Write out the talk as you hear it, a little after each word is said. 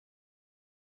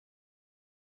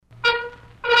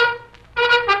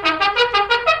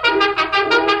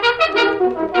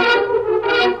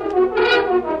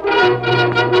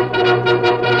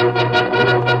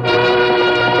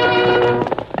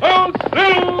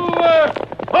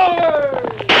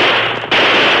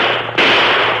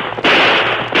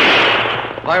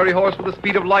fiery horse with the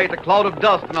speed of light, a cloud of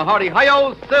dust, and a hearty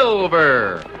hi-yo,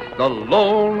 Silver, the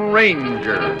Lone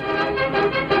Ranger.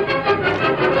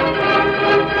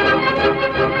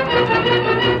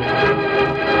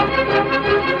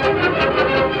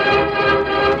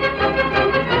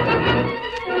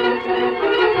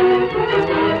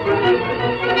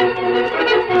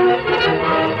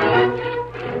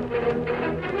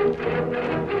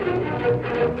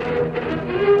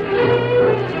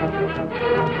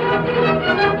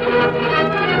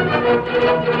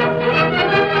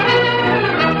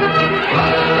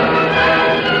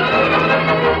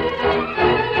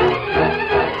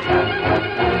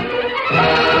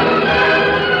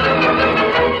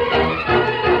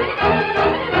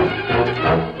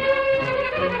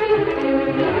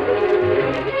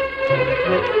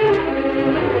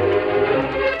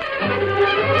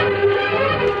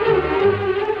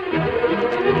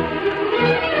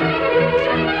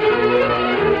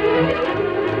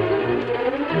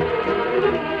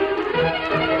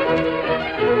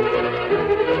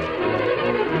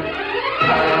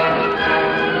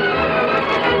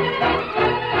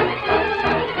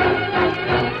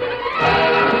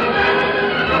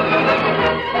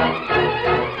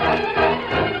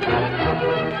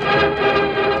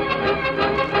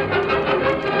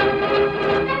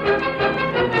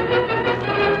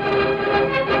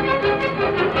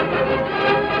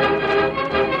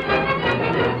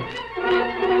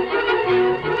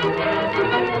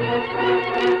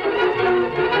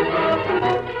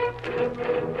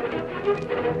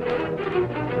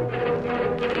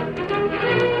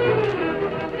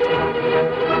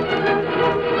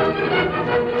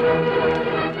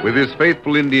 With his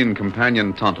faithful Indian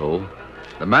companion Tonto,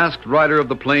 the masked rider of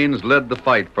the plains led the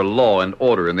fight for law and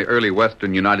order in the early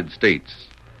western United States.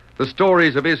 The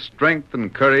stories of his strength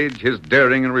and courage, his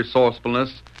daring and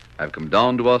resourcefulness, have come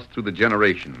down to us through the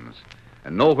generations.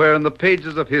 And nowhere in the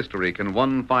pages of history can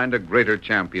one find a greater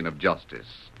champion of justice.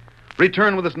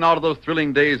 Return with us now to those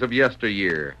thrilling days of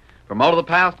yesteryear. From out of the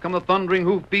past come the thundering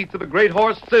hoofbeats of the great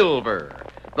horse Silver.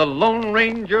 The Lone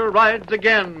Ranger rides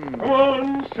again. Come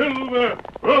on, Silver.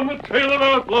 We're on the trail of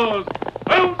outlaws.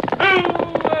 Out,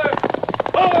 Silver!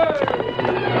 Away!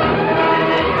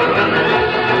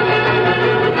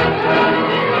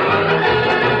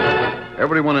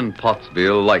 Everyone in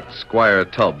Pottsville liked Squire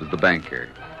Tubbs, the banker.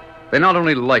 They not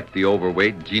only liked the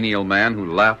overweight, genial man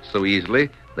who laughed so easily,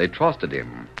 they trusted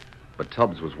him. But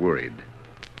Tubbs was worried.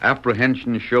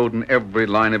 Apprehension showed in every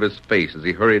line of his face as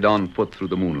he hurried on foot through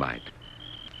the moonlight.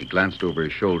 He glanced over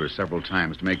his shoulder several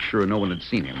times to make sure no one had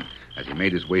seen him as he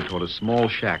made his way toward a small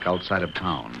shack outside of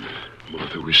town.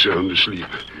 Martha was sound asleep.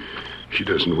 She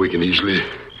doesn't waken easily.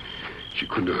 She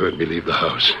couldn't have heard me leave the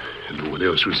house, and no one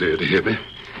else was there to hear me.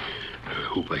 I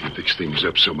hope I can fix things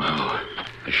up somehow.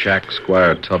 The shack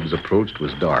Squire Tubbs approached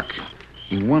was dark.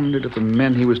 He wondered if the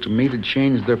men he was to meet had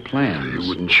changed their plans. They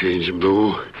wouldn't change them,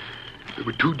 though. They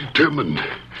were too determined.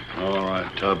 All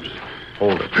right, Tubbs.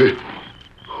 Hold it. Hey.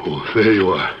 Oh, there you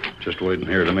are. Just waiting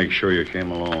here to make sure you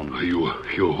came alone.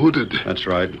 You're hooded. That's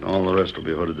right. All the rest will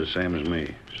be hooded the same as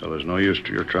me. So there's no use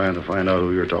to your trying to find out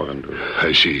who you're talking to.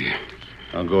 I see.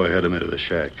 I'll go ahead of me to the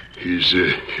shack.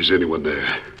 Is anyone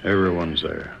there? Everyone's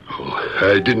there. Oh,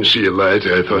 I didn't see a light.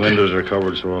 I thought... The windows are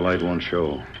covered so a light won't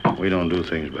show. We don't do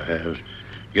things by halves.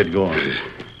 Get going.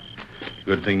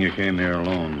 Good thing you came here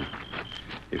alone.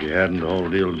 If you hadn't, the whole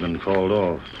deal had been called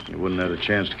off. You wouldn't have a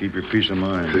chance to keep your peace of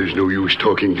mind. There's no use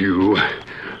talking to you.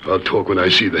 I'll talk when I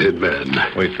see the head man.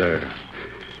 Wait there.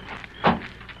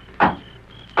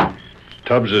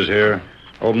 Tubbs is here.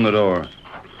 Open the door.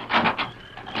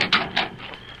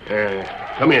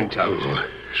 Come in, Tubbs. Oh,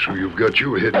 so you've got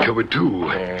your head covered, too.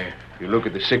 If you look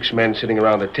at the 6 men sitting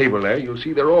around the table there, you'll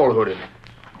see they're all hooded.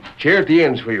 Chair at the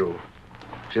ends for you.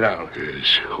 Sit down.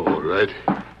 Yes, all right.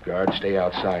 Guard, stay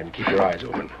outside and keep your eyes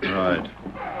open. Right.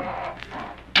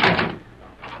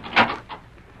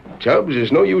 Tubbs,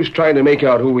 there's no use trying to make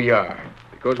out who we are,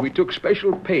 because we took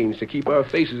special pains to keep our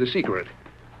faces a secret.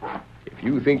 If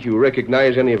you think you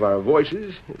recognize any of our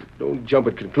voices, don't jump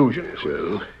at conclusions.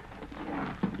 Well?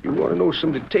 You want to know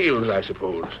some details, I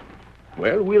suppose.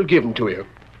 Well, we'll give them to you.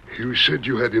 You said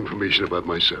you had information about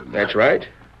my son. That's right.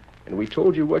 And we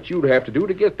told you what you'd have to do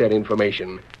to get that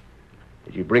information.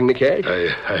 Did you bring the cash?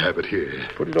 I have it here.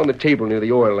 Put it on the table near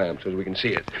the oil lamp so we can see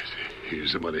it.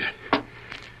 Here's the money.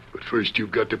 But first,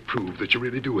 you've got to prove that you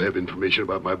really do have information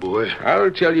about my boy. I'll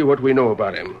tell you what we know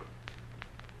about him.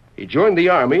 He joined the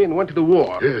army and went to the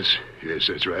war. Yes,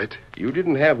 that's right. You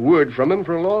didn't have word from him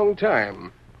for a long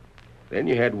time. Then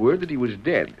you had word that he was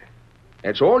dead.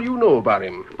 That's all you know about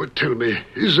him. But tell me,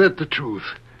 is that the truth?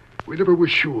 We never were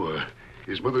sure.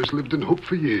 His mother's lived in hope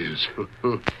for years.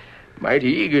 Mighty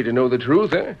eager to know the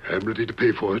truth, eh? I'm ready to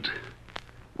pay for it.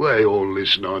 Why all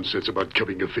this nonsense about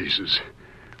covering your faces?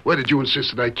 Why did you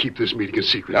insist that I keep this meeting a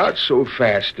secret? Not so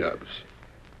fast, Tubbs.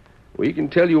 We can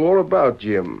tell you all about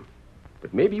Jim,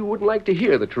 but maybe you wouldn't like to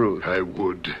hear the truth. I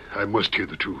would. I must hear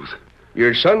the truth.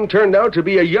 Your son turned out to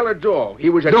be a yellow dog. He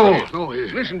was a No.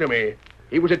 Listen to me.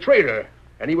 He was a traitor,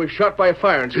 and he was shot by a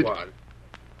firing squad.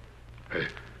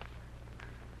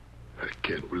 I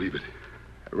can't believe it.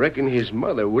 I reckon his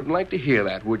mother wouldn't like to hear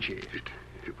that, would she?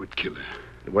 It would kill her.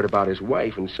 And what about his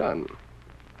wife and son?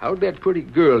 How'd that pretty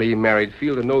girl he married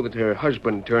feel to know that her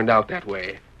husband turned out that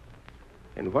way?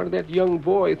 And what did that young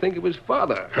boy think of his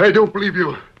father? I don't believe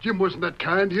you. Jim wasn't that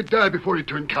kind. He'd die before he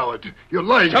turned coward. You're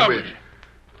lying to me.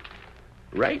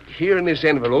 Right here in this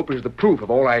envelope is the proof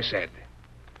of all I said.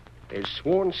 There's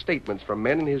sworn statements from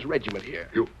men in his regiment here.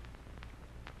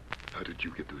 How did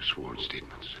you get those sworn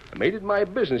statements? I made it my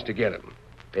business to get them.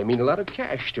 They mean a lot of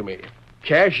cash to me.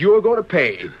 Cash you're going to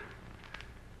pay.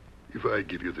 If I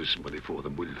give you this money for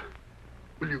them,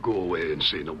 will you go away and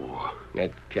say no more?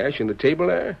 That cash in the table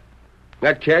there?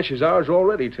 That cash is ours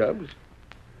already, Tubbs.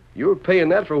 You're paying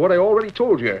that for what I already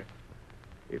told you.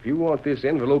 If you want this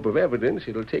envelope of evidence,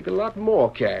 it'll take a lot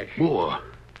more cash. More?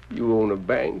 You own a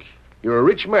bank. You're a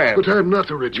rich man. But I'm not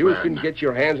a rich man. You can get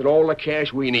your hands on all the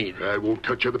cash we need. I won't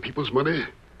touch other people's money.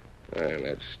 Well,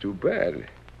 that's too bad.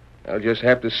 I'll just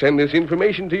have to send this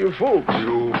information to your folks.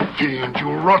 You fiend, you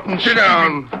rotten... Sit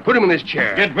down. Put him in this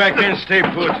chair. Get back in, stay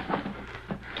put.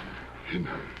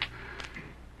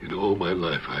 In all my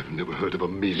life, I've never heard of a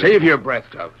meaner... Save your breath,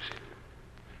 Tubbs.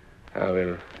 Now,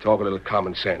 we'll talk a little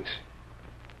common sense.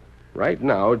 Right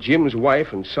now, Jim's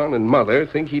wife and son and mother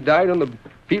think he died on the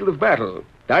field of battle.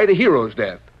 Died a hero's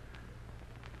death.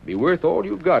 Be worth all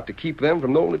you've got to keep them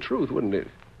from knowing the truth, wouldn't it?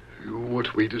 You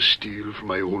want me to steal from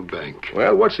my own bank?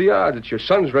 Well, what's the odds? It's your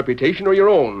son's reputation or your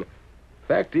own.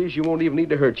 Fact is, you won't even need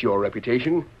to hurt your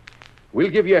reputation. We'll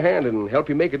give you a hand and help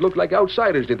you make it look like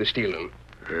outsiders did the stealing.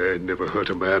 I never hurt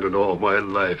a man in all my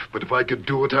life, but if I could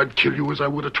do it, I'd kill you as I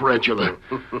would a tarantula.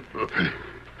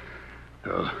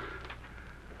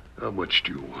 How much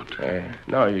do you want?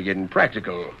 Now you're getting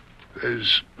practical.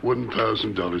 There's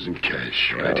 $1,000 in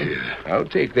cash right here. I'll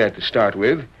take that to start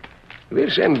with.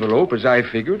 This envelope, as I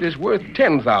figured, is worth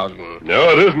 $10,000. No,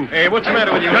 it isn't. Hey, what's the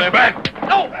matter with you? Get back!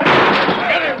 No!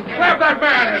 Get him! Grab that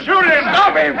man! Shoot him!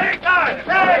 Stop him!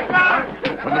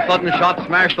 When the sudden shot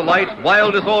smashed the light,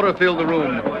 wild disorder filled the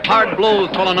room. Hard blows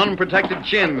fell on unprotected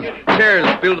chins, chairs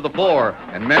spilled to the floor,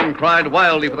 and men cried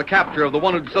wildly for the capture of the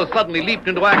one who'd so suddenly leaped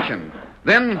into action.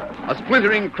 Then, a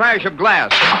splintering crash of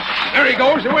glass. There he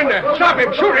goes, the window. Stop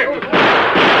him! Shoot him!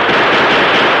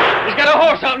 He's got a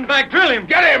horse out and back. Drill him.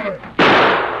 Get him!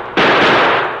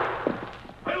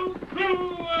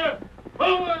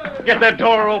 Get that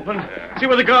door open. See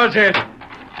where the guard's at.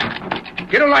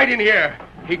 Get a light in here.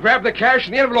 He grabbed the cash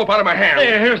and the envelope out of my hand.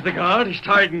 Hey, here's the guard. He's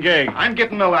tied and gagged. I'm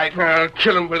getting the light. I'll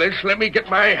kill him with this. Let me get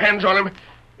my hands on him.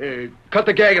 Cut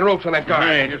the gag and ropes on that guard.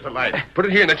 Right, here's the light. Put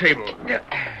it here on the table.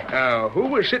 Now, who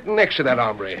was sitting next to that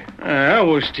hombre? That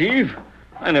was Steve.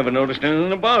 I never noticed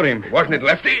anything about him. Wasn't it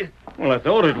Lefty? Well, I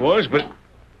thought it was, but...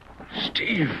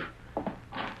 Steve.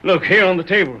 Look, here on the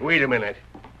table. Wait a minute.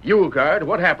 You, guard,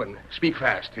 what happened? Speak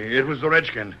fast. It was the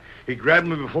redskin. He grabbed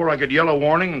me before I could yell a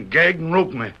warning and gagged and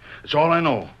roped me. That's all I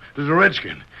know. It was the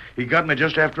redskin. He got me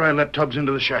just after I let Tubbs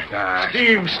into the shack.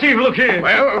 Steve, look here.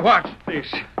 Well, what?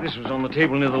 This was on the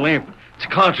table near the lamp. It's a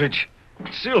cartridge.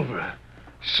 Silver.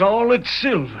 Solid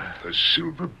silver. A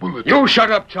silver bullet. You shut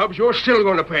up, Tubbs. You're still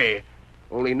going to pay.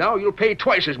 Only now you'll pay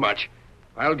twice as much.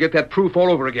 I'll get that proof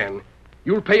all over again.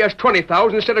 You'll pay us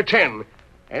 $20,000 instead of $10,000.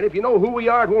 And if you know who we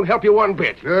are, it won't help you one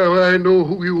bit. Now I know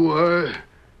who you are.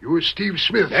 You're Steve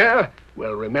Smith. Yeah?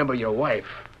 Well, remember your wife,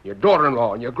 your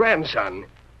daughter-in-law, and your grandson.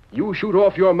 You shoot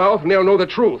off your mouth and they'll know the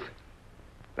truth.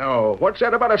 Now, what's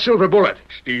that about a silver bullet?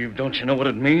 Steve, don't you know what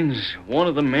it means? One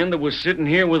of the men that was sitting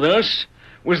here with us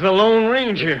was the Lone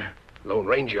Ranger. Lone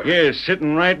Ranger? Yes,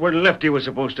 sitting right where Lefty was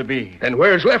supposed to be. Then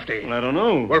where's Lefty? Well, I don't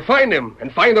know. Well, find him,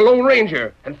 and find the Lone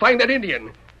Ranger, and find that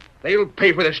Indian. They'll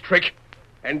pay for this trick.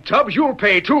 And, Tubbs, you'll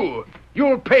pay, too.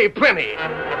 You'll pay plenty.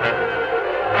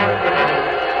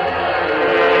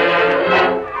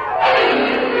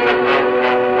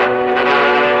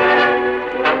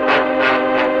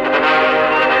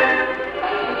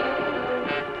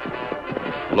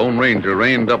 Lone Ranger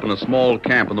reined up in a small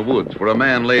camp in the woods where a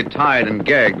man lay tied and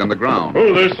gagged on the ground.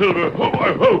 Oh, there's Silver.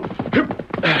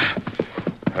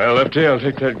 Well, Lefty, I'll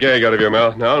take that gag out of your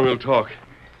mouth now and we'll talk.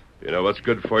 You know what's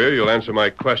good for you. You'll answer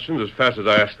my questions as fast as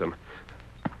I ask them.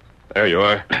 There you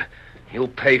are. You'll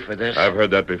pay for this. I've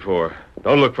heard that before.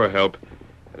 Don't look for help.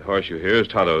 That horse you hear is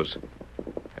Tonto's.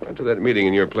 I went to that meeting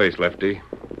in your place, Lefty.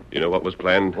 You know what was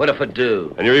planned? What if I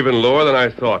do? And you're even lower than I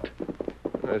thought.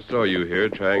 I saw you here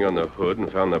trying on the hood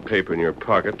and found the paper in your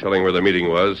pocket telling where the meeting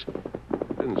was.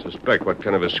 Didn't suspect what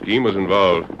kind of a scheme was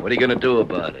involved. What are you going to do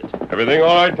about it? Everything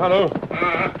all right, Tonto?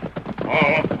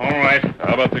 All right.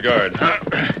 How about the guard?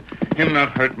 Him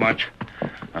not hurt much.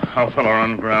 How fella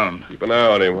on the ground? Keep an eye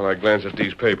on him while I glance at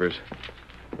these papers.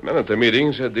 The men at the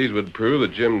meeting said these would prove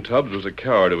that Jim Tubbs was a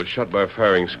coward who was shot by a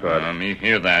firing squad. Me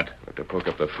hear that. Have to poke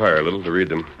up the fire a little to read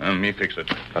them. Me fix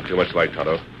it. Not too much light,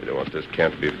 Tonto. We don't want this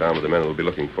camp to be found with the men who'll be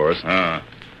looking for us.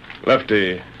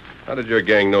 Lefty, how did your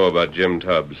gang know about Jim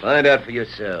Tubbs? Find out for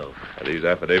yourself. Are these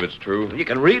affidavits true? You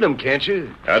can read them, can't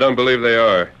you? I don't believe they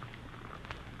are.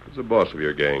 Who's the boss of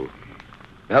your gang?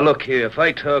 Now, look here. If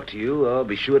I talk to you, I'll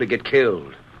be sure to get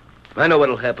killed. I know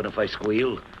what'll happen if I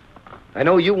squeal. I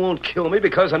know you won't kill me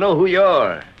because I know who you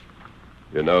are.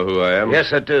 You know who I am?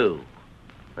 Yes, I do.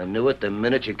 I knew it the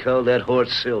minute you called that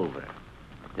horse Silver.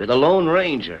 You're the Lone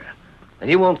Ranger. And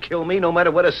you won't kill me no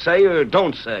matter what I say or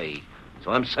don't say.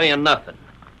 So I'm saying nothing.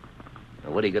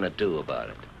 Now, what are you going to do about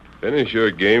it? Finish your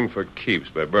game for keeps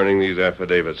by burning these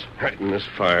affidavits right in this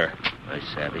fire. I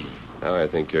savvy. Now I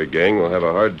think your gang will have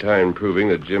a hard time proving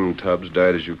that Jim Tubbs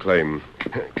died as you claim.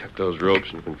 Cut those ropes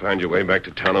and you can find your way back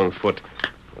to town on foot.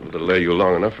 It'll delay you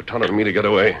long enough for Tonto and me to get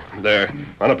away. There.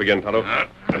 On up again, Tonto.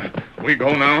 We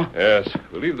go now? Yes.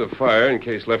 We'll leave the fire in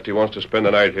case Lefty wants to spend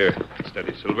the night here.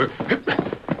 Steady, Silver.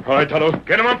 All right, Tonto.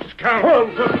 Get him up, Scout. Come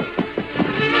on.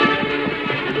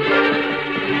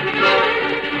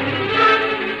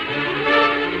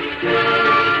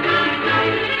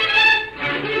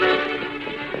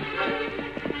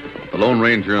 The Lone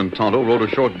Ranger and Tonto rode a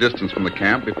short distance from the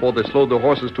camp before they slowed their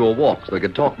horses to a walk so they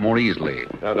could talk more easily.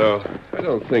 Tonto, I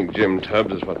don't think Jim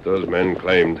Tubbs is what those men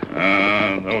claimed.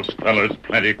 Those fellers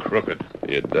plenty crooked.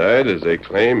 He had died as they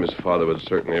claim. His father would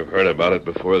certainly have heard about it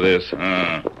before this.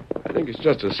 Ah. I think it's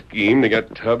just a scheme to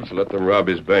get Tubbs to let them rob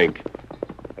his bank.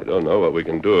 I don't know what we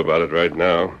can do about it right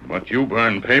now. But you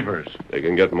burn papers. They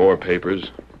can get more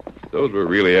papers. If those were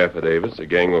really affidavits, the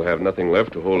gang will have nothing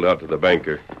left to hold out to the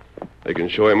banker. They can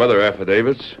show him other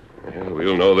affidavits. And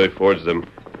we'll know they forged them.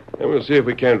 And we'll see if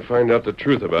we can't find out the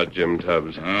truth about Jim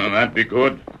Tubbs. That'd be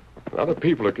good. A lot of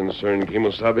people are concerned,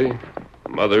 Kimosabe. A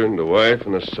mother and a wife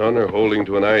and a son are holding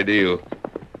to an ideal.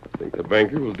 I think the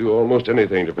banker will do almost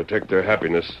anything to protect their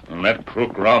happiness. And let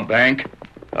crook rob bank?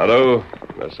 Tonto,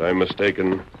 unless I'm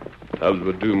mistaken, Tubbs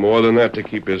would do more than that to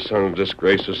keep his son's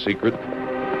disgrace a secret.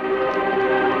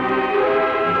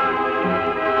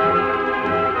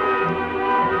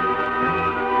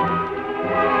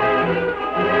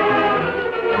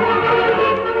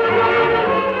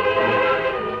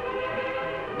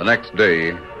 The next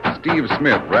day, Steve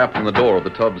Smith rapped on the door of the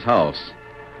Tubbs house.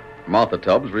 Martha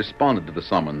Tubbs responded to the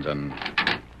summons and...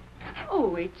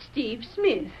 Oh, it's Steve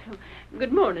Smith.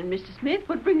 Good morning, Mr. Smith.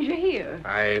 What brings you here?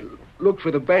 I looked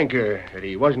for the banker, but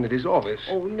he wasn't at his office.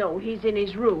 Oh, no, he's in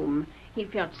his room. He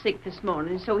felt sick this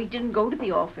morning, so he didn't go to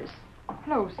the office.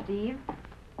 Hello, Steve.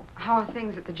 How are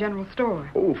things at the general store?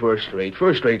 Oh, first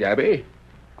rate, Abby.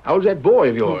 How's that boy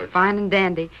of yours? Fine and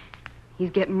dandy.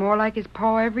 He's getting more like his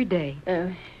pa every day.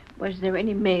 Was there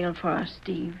any mail for us,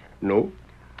 Steve? No.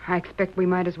 I expect we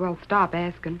might as well stop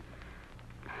asking.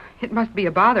 It must be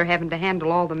a bother having to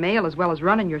handle all the mail as well as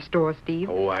running your store, Steve.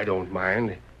 Oh, I don't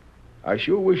mind. I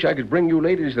sure wish I could bring you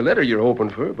ladies the letter you're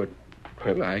hoping for, but,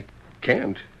 well, I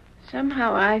can't.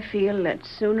 Somehow I feel that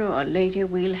sooner or later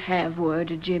we'll have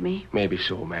word of Jimmy. Maybe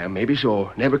so, ma'am. Maybe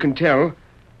so. Never can tell.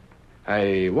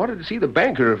 I wanted to see the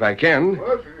banker if I can.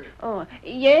 What? Oh,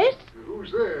 yes?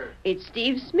 Who's there? It's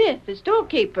Steve Smith, the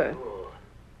storekeeper. Oh,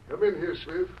 come in here,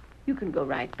 Smith. You can go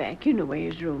right back. You know where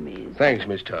his room is. Thanks,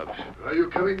 Miss Tubbs. Are you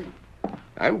coming?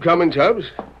 I'm coming, Tubbs.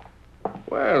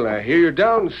 Well, I hear you're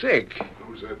down sick.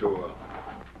 Close that door.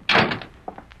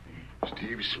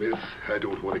 Steve Smith, I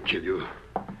don't want to kill you.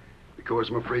 Because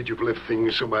I'm afraid you've left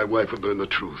things so my wife would learn the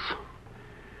truth.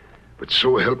 But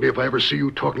so help me, if I ever see you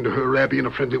talking to her, Abby, in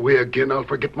a friendly way again, I'll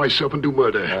forget myself and do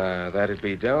murder. That'd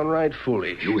be downright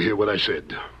foolish. You hear what I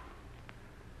said.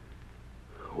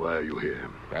 Why are you here?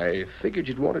 I figured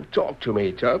you'd want to talk to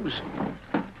me, Tubbs.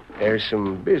 There's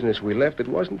some business we left that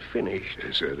wasn't finished.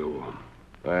 Is that all?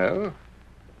 Well,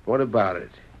 what about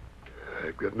it?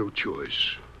 I've got no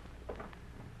choice.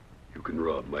 You can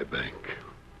rob my bank.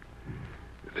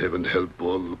 And heaven help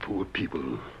all the poor people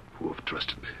who have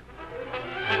trusted me.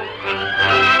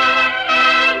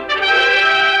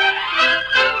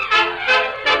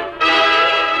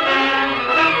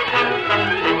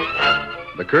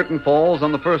 The curtain falls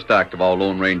on the first act of our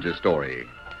Lone Ranger story.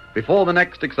 Before the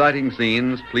next exciting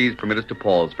scenes, please permit us to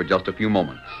pause for just a few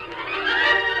moments.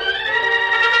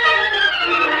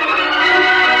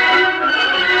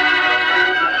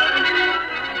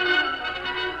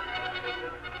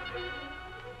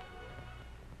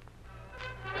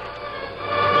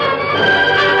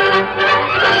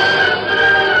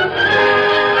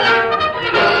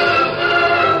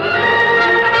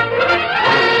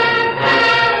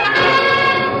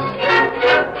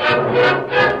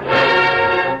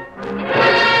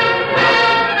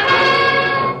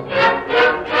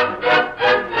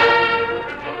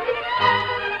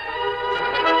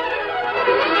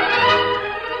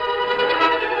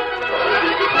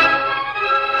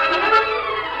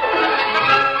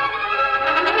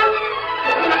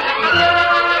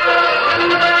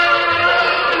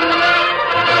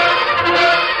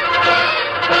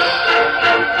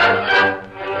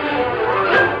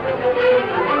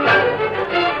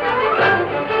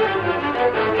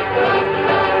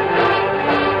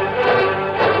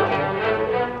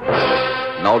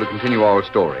 Now to continue our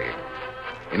story.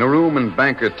 In a room in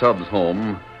Banker Tubbs'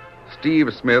 home,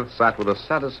 Steve Smith sat with a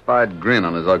satisfied grin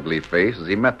on his ugly face as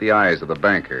he met the eyes of the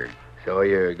banker. So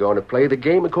you're going to play the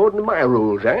game according to my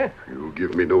rules, eh? You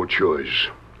give me no choice.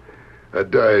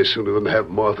 I'd die sooner than have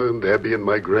Martha and Abby and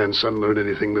my grandson learn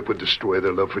anything that would destroy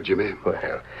their love for Jimmy.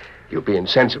 Well, you're being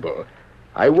sensible.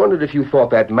 I wondered if you thought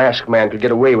that masked man could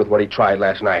get away with what he tried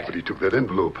last night. But he took that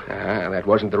envelope. That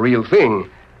wasn't the real thing.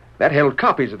 That held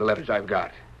copies of the letters I've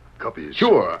got. Copies?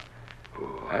 Sure.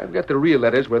 Oh. I've got the real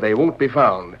letters where they won't be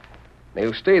found.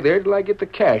 They'll stay there till I get the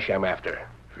cash I'm after.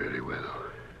 Very well.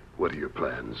 What are your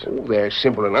plans? Oh, they're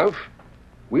simple enough.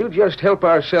 We'll just help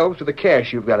ourselves to the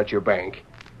cash you've got at your bank.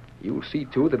 You'll see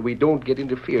to it that we don't get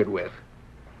interfered with.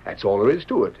 That's all there is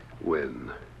to it.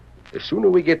 When? The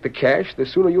sooner we get the cash, the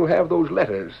sooner you'll have those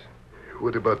letters.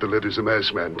 What about the letters the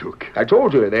masked man took? I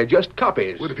told you, they're just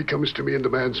copies. What if he comes to me and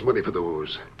demands money for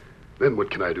those? Then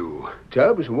what can I do?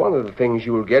 Tubbs, one of the things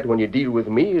you'll get when you deal with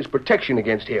me is protection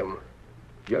against him.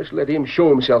 Just let him show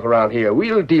himself around here.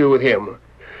 We'll deal with him.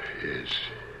 Yes.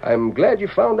 I'm glad you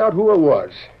found out who I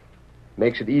was.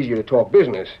 Makes it easier to talk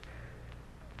business.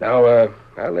 Now,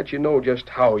 I'll let you know just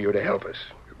how you're to help us.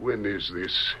 When is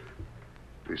this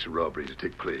robbery to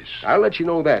take place? I'll let you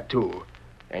know that, too.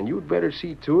 And you'd better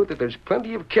see to it that there's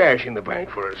plenty of cash in the bank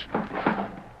for us.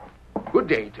 Good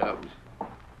day, Tubbs.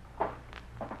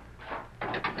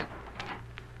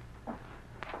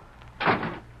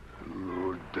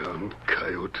 Low-down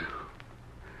coyote.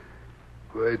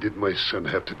 Why did my son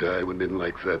have to die when men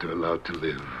like that are allowed to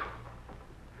live?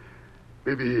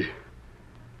 Maybe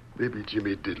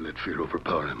Jimmy did let fear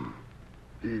overpower him.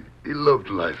 He loved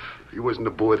life. He wasn't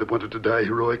a boy that wanted to die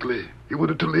heroically. He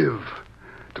wanted to live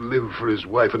for his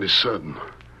wife and his son.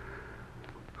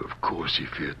 Of course he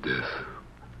feared death.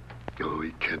 Oh,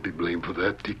 he can't be blamed for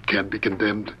that. He can't be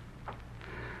condemned.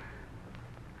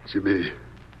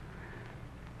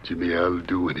 Jimmy, I'll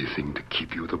do anything to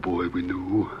keep you the boy we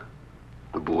knew.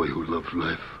 The boy who loved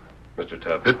life. Mr.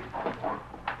 Tubbs.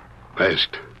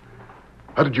 Masked.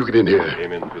 How did you get in here?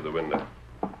 Came in through the window.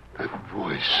 That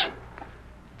voice.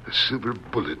 The silver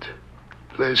bullet.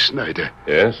 Last night.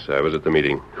 Yes, I was at the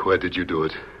meeting. Why did you do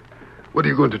it? What are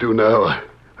you going to do now?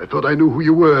 I thought I knew who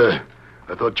you were.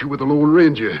 I thought you were the Lone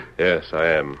Ranger. Yes, I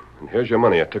am. And here's your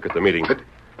money I took at the meeting.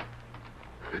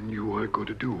 Then you are going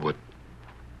to do what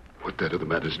that other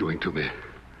man is doing to me.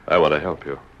 I want to help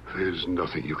you. There's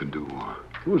nothing you can do.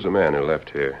 Who's the man who left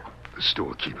here? The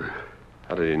storekeeper.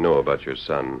 How did he know about your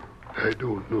son? I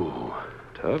don't know.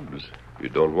 Tubbs, you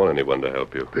don't want anyone to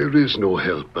help you. There is no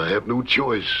help. I have no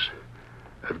choice.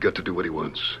 I've got to do what he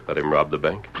wants. Let him rob the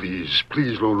bank? Please,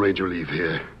 Lone Ranger, leave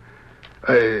here.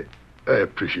 I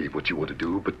appreciate what you want to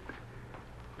do, but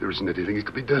there isn't anything that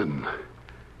can be done.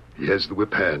 He has the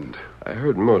whip hand. I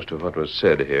heard most of what was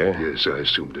said here. Yes, I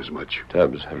assumed as much.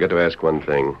 Tubbs, I've got to ask one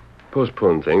thing.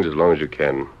 Postpone things as long as you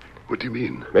can. What do you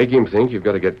mean? Make him think you've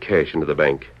got to get cash into the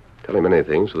bank. Tell him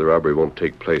anything so the robbery won't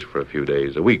take place for a few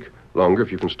days, a week, longer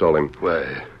if you can stall him.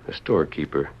 Why? The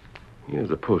storekeeper. He has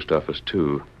the post office,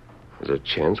 too. There's a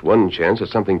chance, one chance, that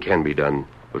something can be done.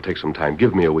 It'll take some time.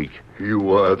 Give me a week.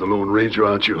 You are the Lone Ranger,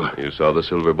 aren't you? You saw the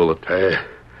silver bullet?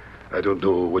 I don't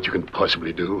know what you can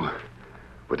possibly do,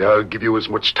 but I'll give you as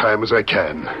much time as I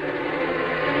can.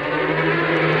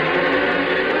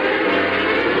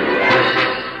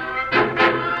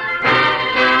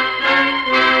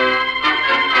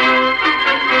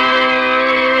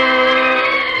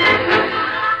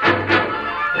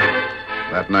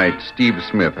 That night, Steve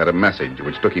Smith had a message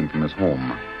which took him from his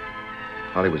home.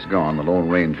 While he was gone, the Lone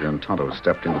Ranger and Tonto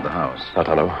stepped into the house. Now,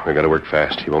 Tonto, we got to work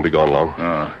fast. He won't be gone long.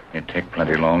 It take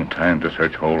plenty long time to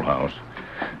search whole house.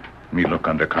 Me look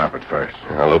under carpet first.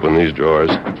 I'll open these drawers.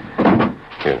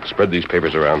 Here, spread these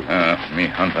papers around. Me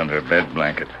hunt under bed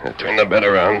blanket. Turn the bed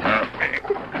around.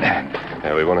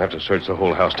 Okay. We won't have to search the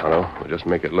whole house, Tonto. We'll just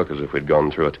make it look as if we'd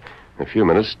gone through it. In a few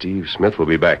minutes, Steve Smith will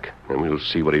be back, and we'll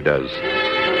see what he does.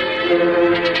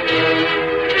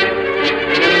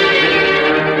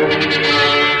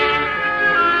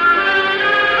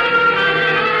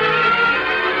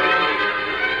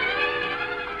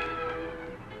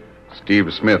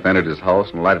 Steve Smith entered his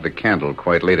house and lighted a candle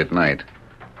quite late at night.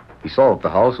 He saw that the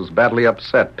house was badly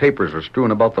upset. Papers were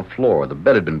strewn about the floor. The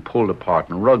bed had been pulled apart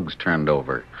and rugs turned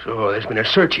over. So there's been a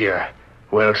search here.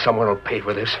 Well, someone will pay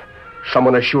for this.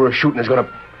 Someone as sure as shooting is going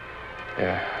to...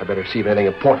 I better see if anything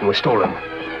important was stolen.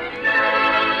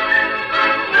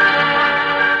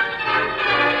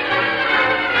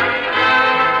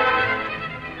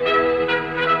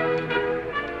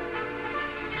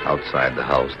 Outside the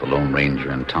house, the Lone Ranger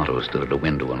and Tonto stood at a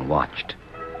window and watched.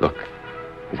 Look,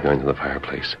 he's going to the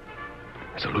fireplace.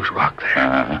 There's a loose rock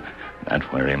there. That's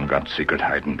where him got secret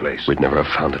hiding place. We'd never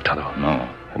have found it, Tonto. No.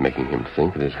 By making him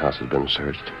think that his house has been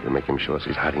searched, we'll make him show us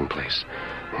his hiding place.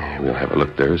 We'll have a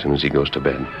look there as soon as he goes to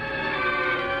bed.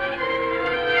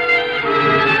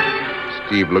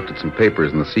 Steve looked at some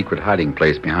papers in the secret hiding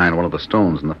place behind one of the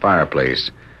stones in the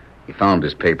fireplace. He found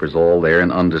his papers all there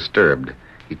and undisturbed.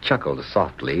 He chuckled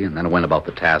softly and then went about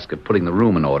the task of putting the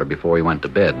room in order before he went to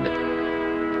bed.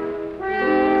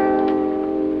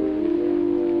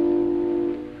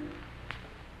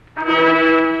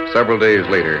 Several days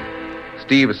later,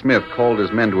 Steve Smith called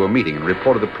his men to a meeting and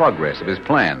reported the progress of his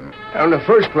plan. Now, in the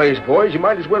first place, boys, you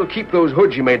might as well keep those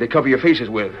hoods you made to cover your faces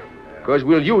with. Because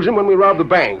we'll use them when we rob the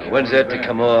bank. When's that to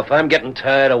come off? I'm getting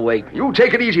tired of waiting. You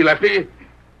take it easy, Lefty.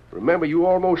 Remember, you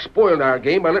almost spoiled our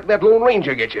game by letting that Lone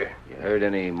Ranger get you. You heard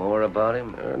any more about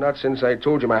him? Not since I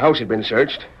told you my house had been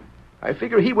searched. I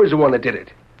figure he was the one that did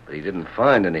it. But he didn't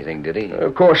find anything, did he?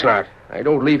 Of course not. I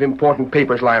don't leave important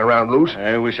papers lying around loose.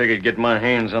 I wish I could get my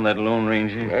hands on that Lone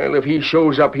Ranger. Well, if he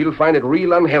shows up, he'll find it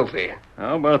real unhealthy.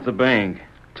 How about the bank?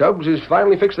 Tubbs has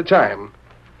finally fixed the time.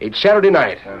 It's Saturday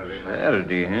night.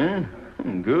 Saturday, huh?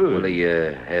 Good. Will he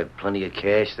have plenty of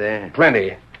cash there?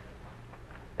 Plenty.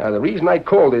 Now, the reason I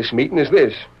called this meeting is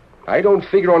this. I don't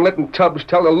figure on letting Tubbs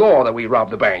tell the law that we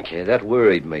robbed the bank. Yeah, that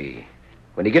worried me.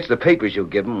 When he gets the papers you'll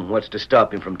give him, what's to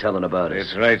stop him from telling about us?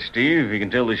 That's right, Steve. He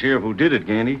can tell the sheriff who did it,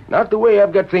 can't he? Not the way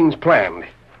I've got things planned.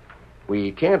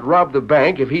 We can't rob the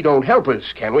bank if he don't help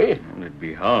us, can we? Well, it'd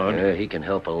be hard. He can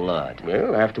help a lot.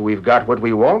 Well, after we've got what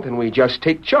we want, and we just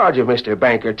take charge of Mr.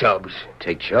 Banker Tubbs.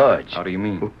 Take charge? How do you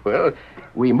mean? Well,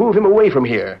 we move him away from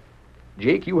here.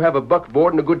 Jake, you have a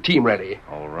buckboard and a good team ready.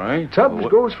 All right. Tubbs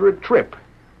goes for a trip,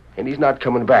 and he's not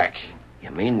coming back. You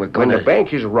mean we're going When the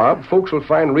bank is robbed, folks will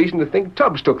find reason to think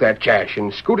Tubbs took that cash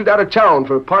and scooted out of town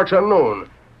for parts unknown.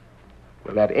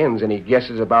 Well, that ends any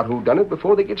guesses about who done it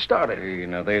before they get started. Hey,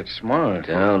 now that's smart.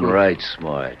 Downright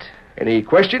smart. Any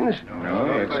questions? No,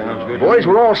 that sounds good. Boys,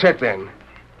 we're all set then.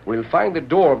 We'll find the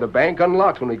door of the bank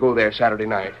unlocked when we go there Saturday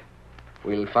night.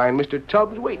 We'll find Mr.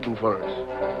 Tubbs waiting for us.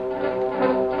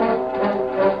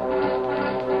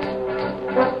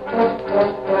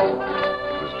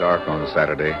 It was dark on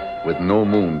Saturday, with no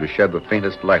moon to shed the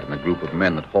faintest light on the group of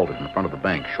men that halted in front of the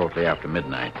bank shortly after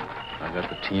midnight. I got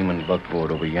the team and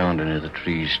buckboard over yonder near the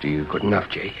trees, Steve. Good enough,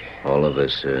 Jake. All of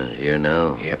us here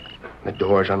now? Yep. The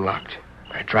door's unlocked.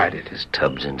 I tried it. Is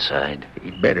Tubbs inside? He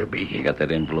better be. You got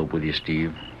that envelope with you,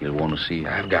 Steve? You'll want to see it.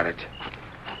 I've got it.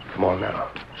 Come on now.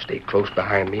 Stay close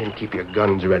behind me and keep your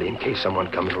guns ready in case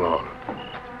someone comes along.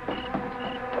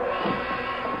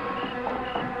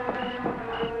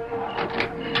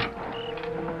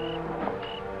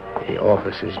 The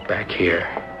office is back here.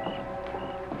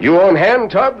 You on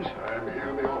hand, Tubbs? I'm here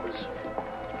in the office.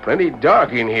 Plenty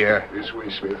dark in here. This way,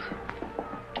 Smith.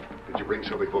 Did you bring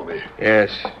something for me?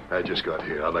 Yes. I just got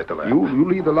here. I'll light the lamp. You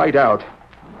leave the light out.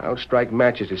 I'll strike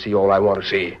matches to see all I want to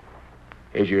see.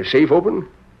 Is your safe open?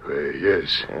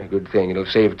 Yes. Good thing. It'll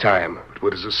save time. But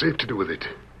what has the safe to do with it?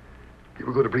 You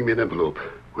were going to bring me an envelope.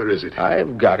 Where is it?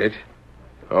 I've got it.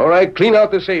 All right, clean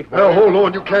out the safe. Now, hold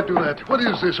on. You can't do that. What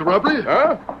is this, a robbery?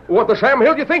 Huh? What the Sam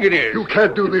Hill do you think it is? You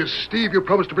can't do this. Steve, you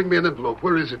promised to bring me an envelope.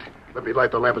 Where is it? Let me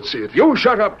light the lamp and see it. You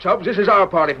shut up, Tubbs. This is our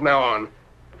party from now on.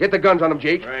 Get the guns on him,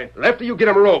 Jake. Right. Lefty, you get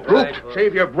him a rope. Right.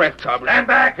 Save your breath, Tubbs. Stand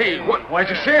back. Hey, what? Why's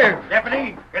the sheriff?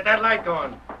 Deputy, get that light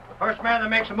going. First man that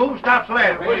makes a move stops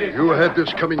lead. You had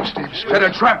this coming, Steve Smith. Set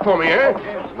a trap for me,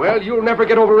 eh? Well, you'll never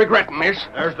get over regretting this.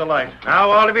 There's the light.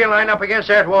 Now all of you line up against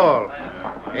that wall.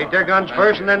 Take their guns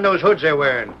first and then those hoods they're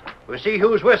wearing. We'll see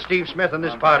who's with Steve Smith in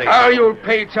this party. Oh, you'll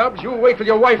pay, Tubbs. You wait till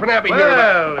your wife and Abby hear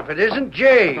about Well, if it isn't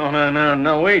Jay. Oh,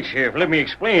 no, wait, Sheriff. Let me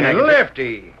explain. And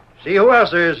Lefty. See who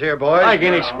else there is here, boys. I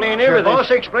can explain Your everything. boss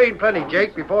explained plenty,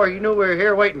 Jake, before he knew we were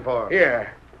here waiting for him.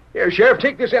 Here, Sheriff,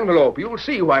 take this envelope. You'll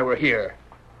see why we're here.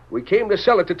 We came to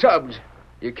sell it to Tubbs.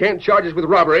 You can't charge us with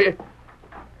robbery.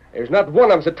 There's not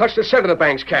one of us that touched a cent of the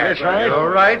bank's cash. That's right. You're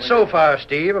right so far,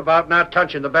 Steve, about not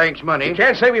touching the bank's money. You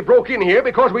can't say we broke in here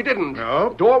because we didn't. No.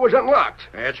 The door was unlocked.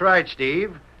 That's right,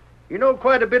 Steve. You know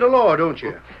quite a bit of law, don't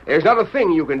you? There's not a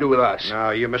thing you can do with us. No,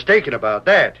 you're mistaken about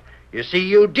that. You see,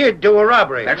 you did do a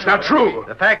robbery. That's not true.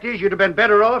 The fact is, you'd have been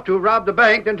better off to have robbed the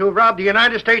bank than to have robbed the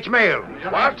United States mail.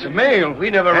 What? The mail? We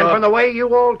never And robbed... from the way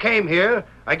you all came here,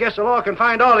 I guess the law can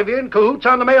find all of you in cahoots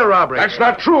on the mail robbery. That's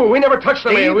not true. We never touched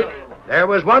the Steve, mail. there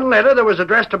was one letter that was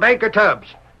addressed to Banker Tubbs.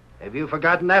 Have you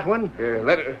forgotten that one?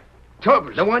 Letter...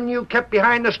 Tubbs. The one you kept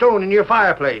behind the stone in your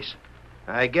fireplace.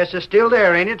 I guess it's still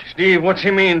there, ain't it? Steve, what's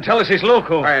he mean? Tell us he's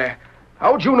local.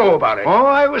 How'd you know about it? Oh,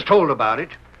 I was told about it.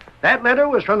 That letter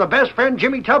was from the best friend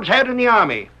Jimmy Tubbs had in the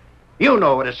Army. You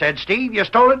know what it said, Steve. You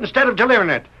stole it instead of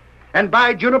delivering it. And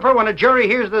by Juniper, when a jury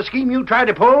hears the scheme you tried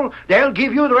to pull, they'll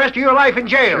give you the rest of your life in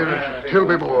jail. Tell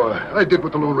me more. I did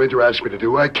what the Lone Ranger asked me to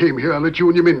do. I came here. I let you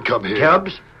and your men come here.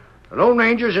 Tubbs, the Lone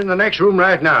Ranger's in the next room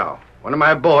right now. One of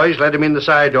my boys let him in the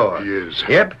side door. Yes.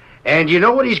 Yep. And you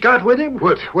know what he's got with him?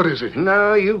 What? What is it?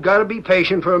 No, you've got to be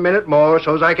patient for a minute more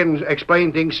so's I can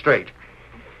explain things straight.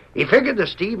 He figured that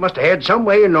Steve must have had some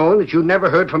way of knowing that you'd never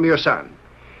heard from your son.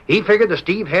 He figured that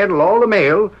Steve handled all the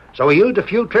mail, so he used a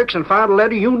few tricks and found a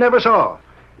letter you never saw.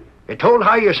 It told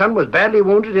how your son was badly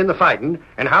wounded in the fighting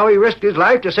and how he risked his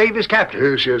life to save his captain.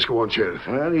 Yes, go on, Sheriff.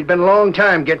 Well, he'd been a long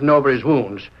time getting over his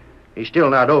wounds. He's still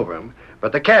not over them.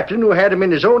 But the captain who had him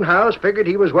in his own house figured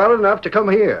he was well enough to come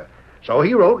here. So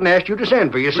he wrote and asked you to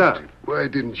send for your son. Why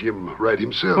didn't Jim write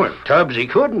himself? Well, Tubbs, he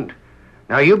couldn't.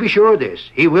 Now, you be sure of this.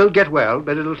 He will get well,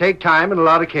 but it'll take time and a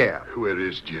lot of care. Where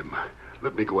is Jim?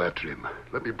 Let me go after him.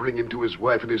 Let me bring him to his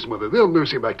wife and his mother. They'll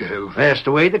nurse him back to health. That's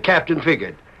the way the captain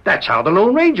figured. That's how the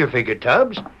Lone Ranger figured,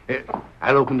 Tubbs.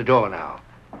 I'll open the door now.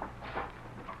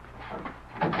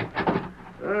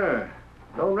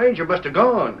 Lone Ranger must have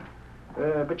gone.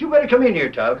 But you better come in here,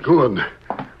 Tubbs. Go on.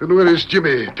 And where is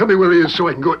Jimmy? Tell me where he is so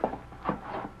I can go.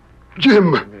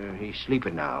 Jim! He's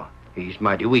sleeping now. He's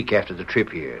mighty weak after the trip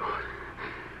here.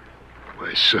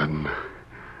 My son.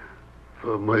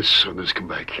 Oh, my son has come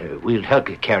back. We'll help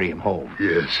you carry him home.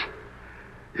 Yes.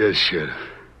 Yes, Sheriff.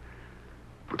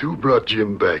 But who brought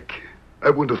Jim back? I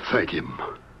want to thank him.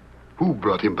 Who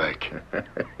brought him back?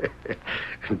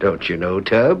 Don't you know,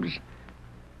 Tubbs?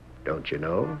 Don't you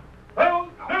know?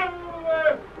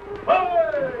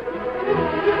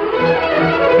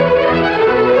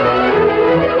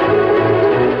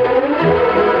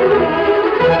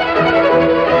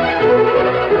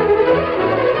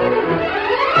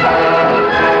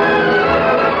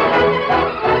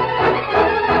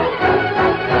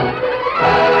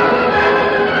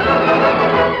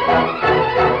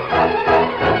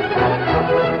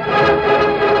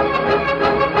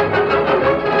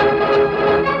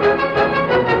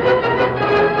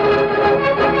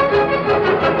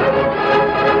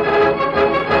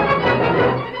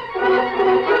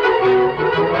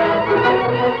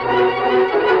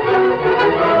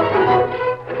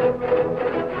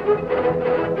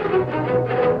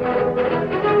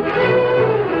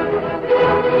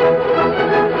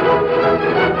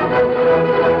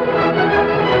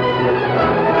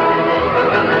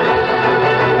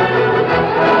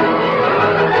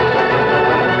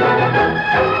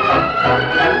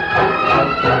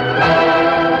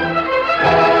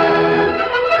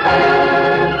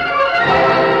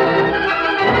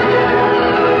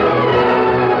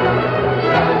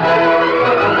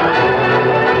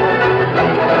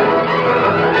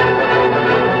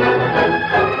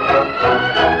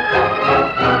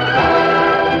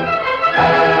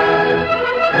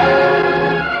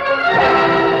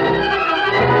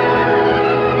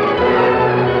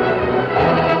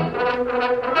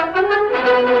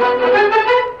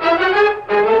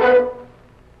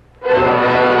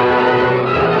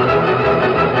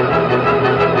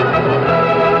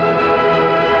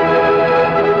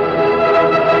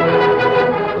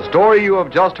 The story you have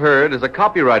just heard is a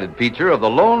copyrighted feature of the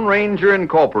Lone Ranger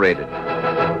Incorporated.